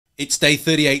It's day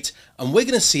 38 and we're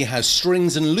going to see how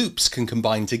strings and loops can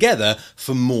combine together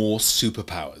for more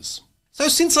superpowers. So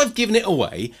since I've given it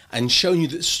away and shown you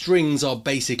that strings are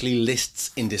basically lists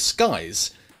in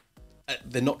disguise,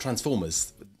 they're not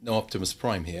transformers, no Optimus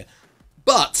Prime here,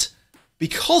 but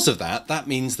because of that, that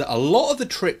means that a lot of the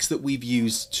tricks that we've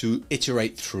used to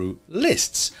iterate through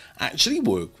lists actually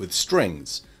work with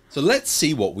strings. So let's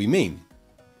see what we mean.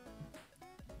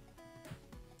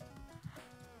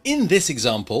 In this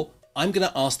example, I'm going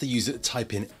to ask the user to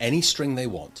type in any string they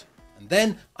want, and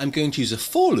then I'm going to use a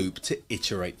for loop to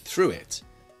iterate through it.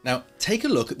 Now take a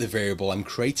look at the variable I'm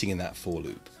creating in that for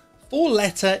loop, for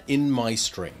letter in my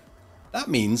string. That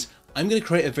means I'm going to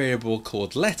create a variable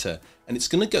called letter, and it's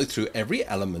going to go through every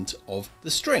element of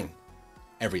the string.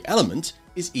 Every element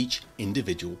is each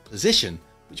individual position,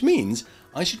 which means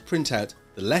I should print out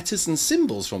the letters and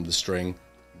symbols from the string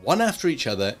one after each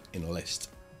other in a list.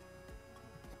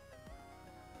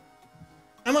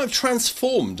 And I've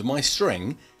transformed my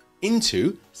string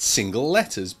into single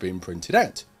letters being printed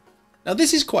out. Now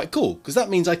this is quite cool because that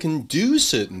means I can do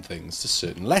certain things to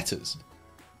certain letters.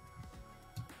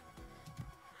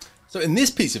 So in this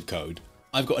piece of code,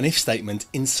 I've got an if statement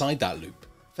inside that loop.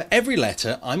 For every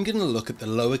letter, I'm going to look at the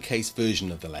lowercase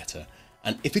version of the letter.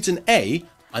 And if it's an A,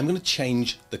 I'm going to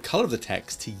change the color of the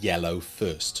text to yellow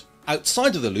first.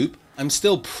 Outside of the loop, I'm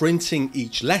still printing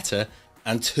each letter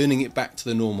and turning it back to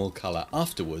the normal color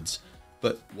afterwards.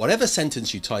 But whatever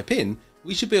sentence you type in,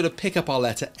 we should be able to pick up our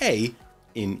letter A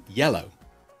in yellow.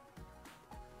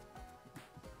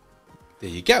 There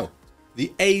you go.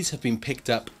 The A's have been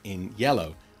picked up in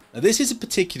yellow. Now this is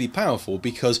particularly powerful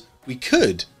because we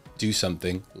could do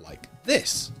something like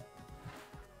this.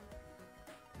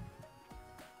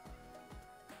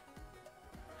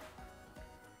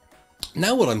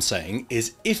 Now what I'm saying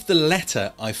is if the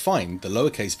letter I find, the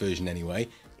lowercase version anyway,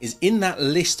 is in that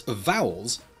list of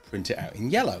vowels, print it out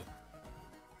in yellow.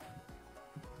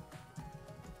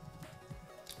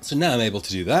 So now I'm able to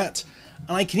do that,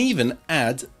 and I can even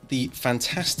add the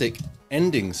fantastic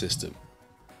ending system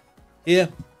here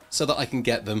so that I can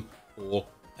get them all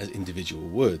as individual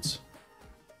words.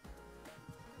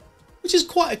 Which is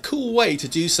quite a cool way to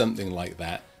do something like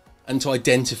that and to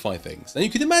identify things. Now you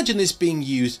can imagine this being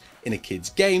used in a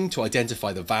kid's game to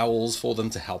identify the vowels for them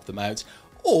to help them out,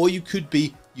 or you could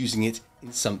be using it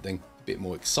in something a bit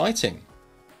more exciting.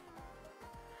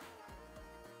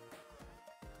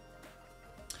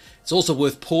 It's also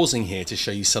worth pausing here to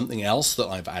show you something else that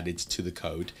I've added to the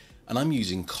code, and I'm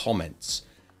using comments.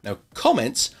 Now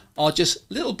comments are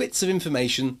just little bits of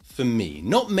information for me,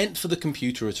 not meant for the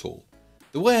computer at all.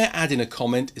 The way I add in a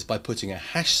comment is by putting a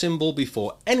hash symbol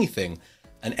before anything,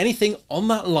 and anything on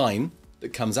that line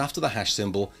that comes after the hash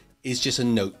symbol is just a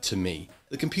note to me.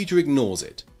 The computer ignores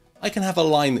it. I can have a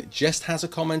line that just has a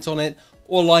comment on it,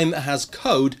 or a line that has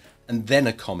code and then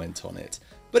a comment on it.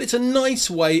 But it's a nice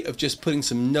way of just putting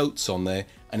some notes on there,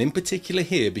 and in particular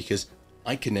here because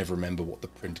I can never remember what the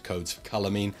print codes for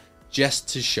color mean, just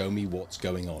to show me what's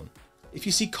going on. If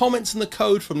you see comments in the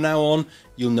code from now on,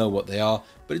 you'll know what they are,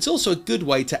 but it's also a good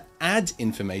way to add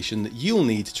information that you'll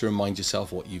need to remind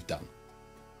yourself what you've done.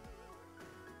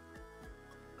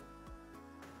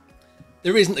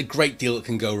 There isn't a great deal that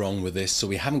can go wrong with this, so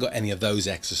we haven't got any of those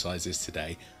exercises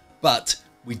today, but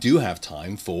we do have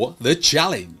time for the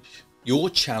challenge. Your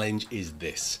challenge is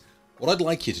this. What I'd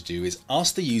like you to do is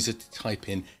ask the user to type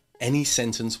in any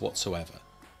sentence whatsoever,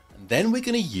 and then we're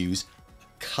going to use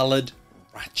a colored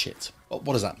ratchet. Well,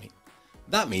 what does that mean?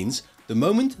 That means the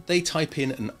moment they type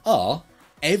in an R,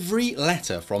 every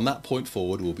letter from that point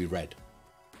forward will be red.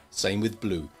 Same with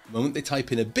blue. The moment they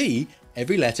type in a B,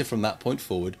 every letter from that point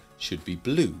forward should be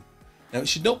blue. Now it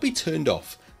should not be turned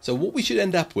off, so what we should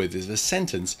end up with is a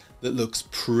sentence that looks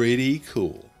pretty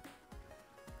cool.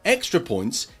 Extra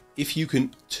points if you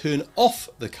can turn off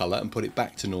the color and put it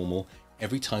back to normal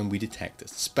every time we detect a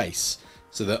space,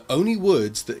 so that only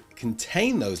words that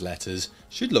contain those letters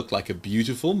should look like a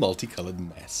beautiful multicolored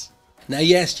mess. Now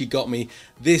yes, you got me.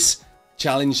 This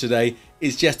challenge today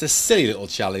is just a silly little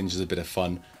challenge as a bit of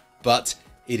fun, but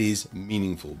it is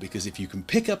meaningful because if you can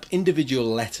pick up individual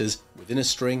letters within a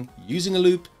string using a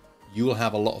loop, you will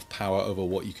have a lot of power over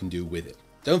what you can do with it.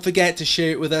 Don't forget to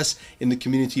share it with us in the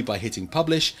community by hitting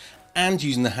publish and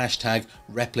using the hashtag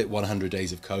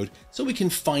Replit100daysofcode so we can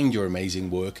find your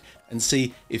amazing work and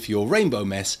see if your rainbow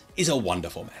mess is a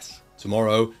wonderful mess.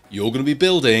 Tomorrow, you're going to be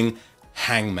building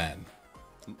Hangman.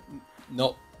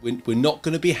 We're not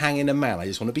going to be hanging a man. I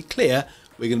just want to be clear.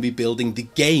 We're going to be building the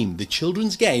game, the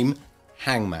children's game,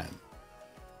 Hangman.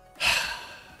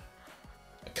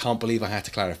 I can't believe I had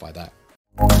to clarify that.